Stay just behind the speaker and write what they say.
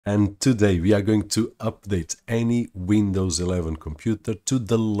And today we are going to update any Windows 11 computer to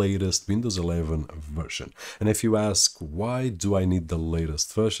the latest Windows 11 version. And if you ask, why do I need the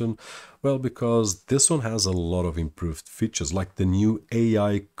latest version? Well, because this one has a lot of improved features, like the new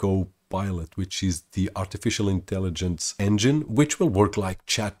AI Copilot, which is the artificial intelligence engine, which will work like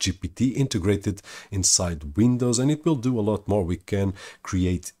ChatGPT integrated inside Windows, and it will do a lot more. We can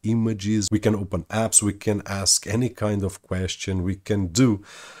create images, we can open apps, we can ask any kind of question, we can do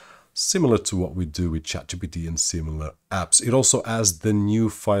similar to what we do with ChatGPT and similar apps. It also has the new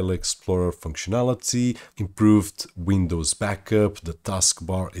File Explorer functionality, improved Windows backup, the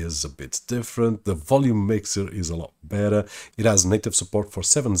taskbar is a bit different, the volume mixer is a lot better, it has native support for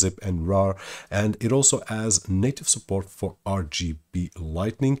 7-zip and RAR, and it also has native support for RGB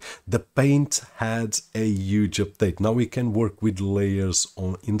lighting. The Paint had a huge update. Now we can work with layers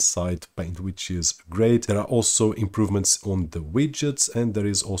on inside Paint, which is great. There are also improvements on the widgets, and there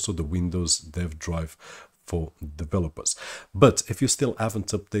is also the Windows Dev Drive for developers. But if you still haven't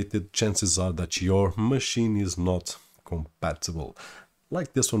updated, chances are that your machine is not compatible.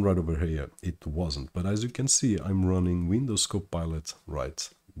 Like this one right over here, it wasn't. But as you can see, I'm running Windows Copilot right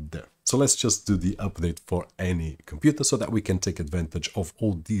there. So let's just do the update for any computer so that we can take advantage of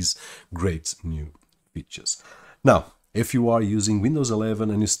all these great new features. Now, if you are using Windows 11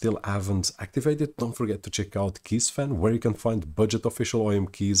 and you still haven't activated, don't forget to check out KeysFan, where you can find budget official OEM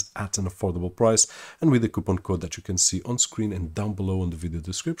keys at an affordable price, and with the coupon code that you can see on screen and down below on the video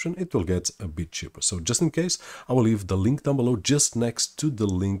description, it will get a bit cheaper. So just in case, I will leave the link down below just next to the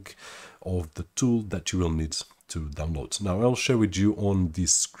link of the tool that you will need to download. Now I'll share with you on the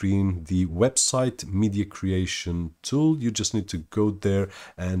screen the website media creation tool. You just need to go there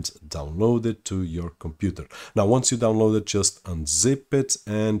and download it to your computer. Now once you download it, just unzip it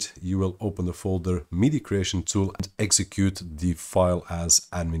and you will open the folder media creation tool and execute the file as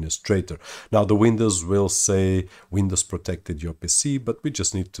administrator. Now the Windows will say Windows protected your PC, but we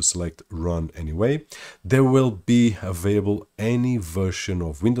just need to select run anyway. There will be available any version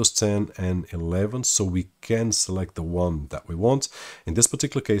of Windows 10 and 11, so we can select the one that we want. In this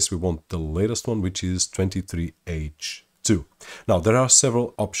particular case, we want the latest one, which is 23H2. Now, there are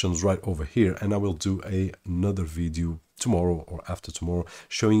several options right over here, and I will do another video tomorrow or after tomorrow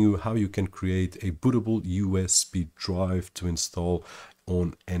showing you how you can create a bootable USB drive to install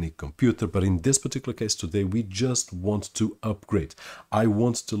on any computer. But in this particular case today, we just want to upgrade. I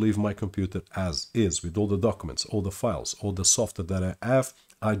want to leave my computer as is with all the documents, all the files, all the software that I have.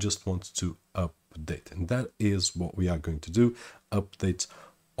 I just want to update, and that is what we are going to do, update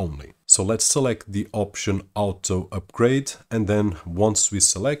only. So let's select the option auto upgrade, and then once we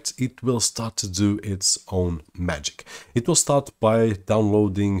select, it will start to do its own magic. It will start by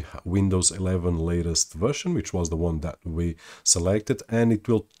downloading Windows 11 latest version, which was the one that we selected, and it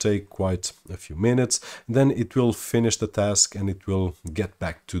will take quite a few minutes. Then it will finish the task and it will get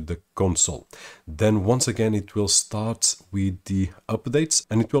back to the console. Then once again it will start with the updates,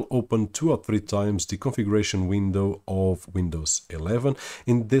 and it will open 2 or 3 times the configuration window of Windows 11.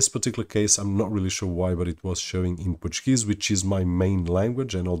 In this particular case, I'm not really sure why, but it was showing in Portuguese, which is my main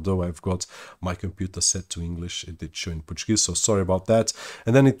language, and although I've got my computer set to English, it did show in Portuguese, so sorry about that.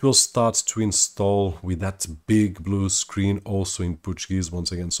 And then it will start to install with that big blue screen also in Portuguese.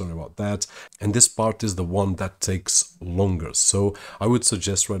 Once again, sorry about that. And this part is the one that takes longer, so I would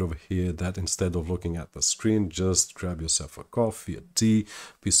suggest right over here that instead of looking at the screen, just grab yourself a coffee, a tea,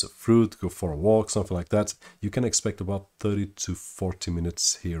 piece of fruit, go for a walk, something like that. You can expect about 30 to 40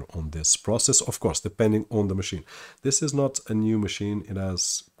 minutes here on this process, of course, depending on the machine. This is not a new machine, it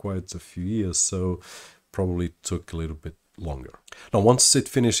has quite a few years, so probably took a little bit longer. Now, once it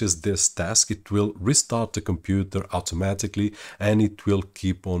finishes this task, it will restart the computer automatically, and it will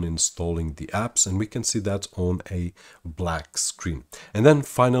keep on installing the apps, and we can see that on a black screen. And then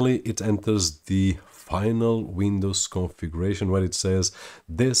finally it enters the final Windows configuration, where it says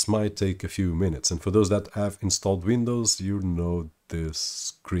this might take a few minutes, and for those that have installed Windows, you know this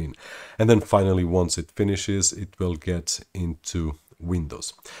screen. And then finally, once it finishes, it will get into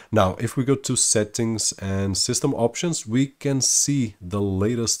Windows. Now, if we go to settings and system options, we can see the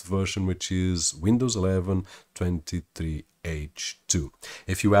latest version, which is Windows 11 23H2.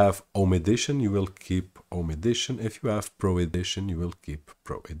 If you have Home Edition, you will keep Home Edition. If you have Pro Edition, you will keep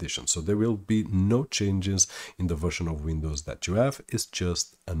Pro Edition. So there will be no changes in the version of Windows that you have. It's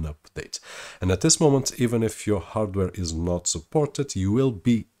just an update. And at this moment, even if your hardware is not supported, you will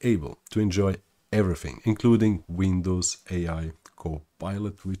be able to enjoy everything, including Windows AI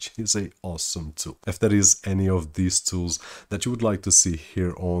Copilot, which is a awesome tool. If there is any of these tools that you would like to see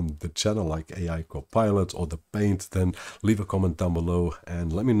here on the channel, like AI Copilot or the Paint, then leave a comment down below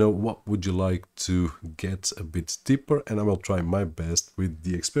and let me know what would you like to get a bit deeper, and I will try my best with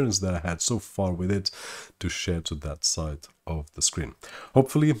the experience that I had so far with it to share to that side of the screen.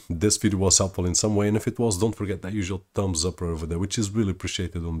 Hopefully this video was helpful in some way, and if it was, don't forget that usual thumbs up over there, which is really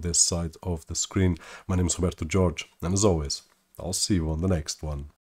appreciated on this side of the screen. My name is Roberto Jorge, and as always, I'll see you on the next one.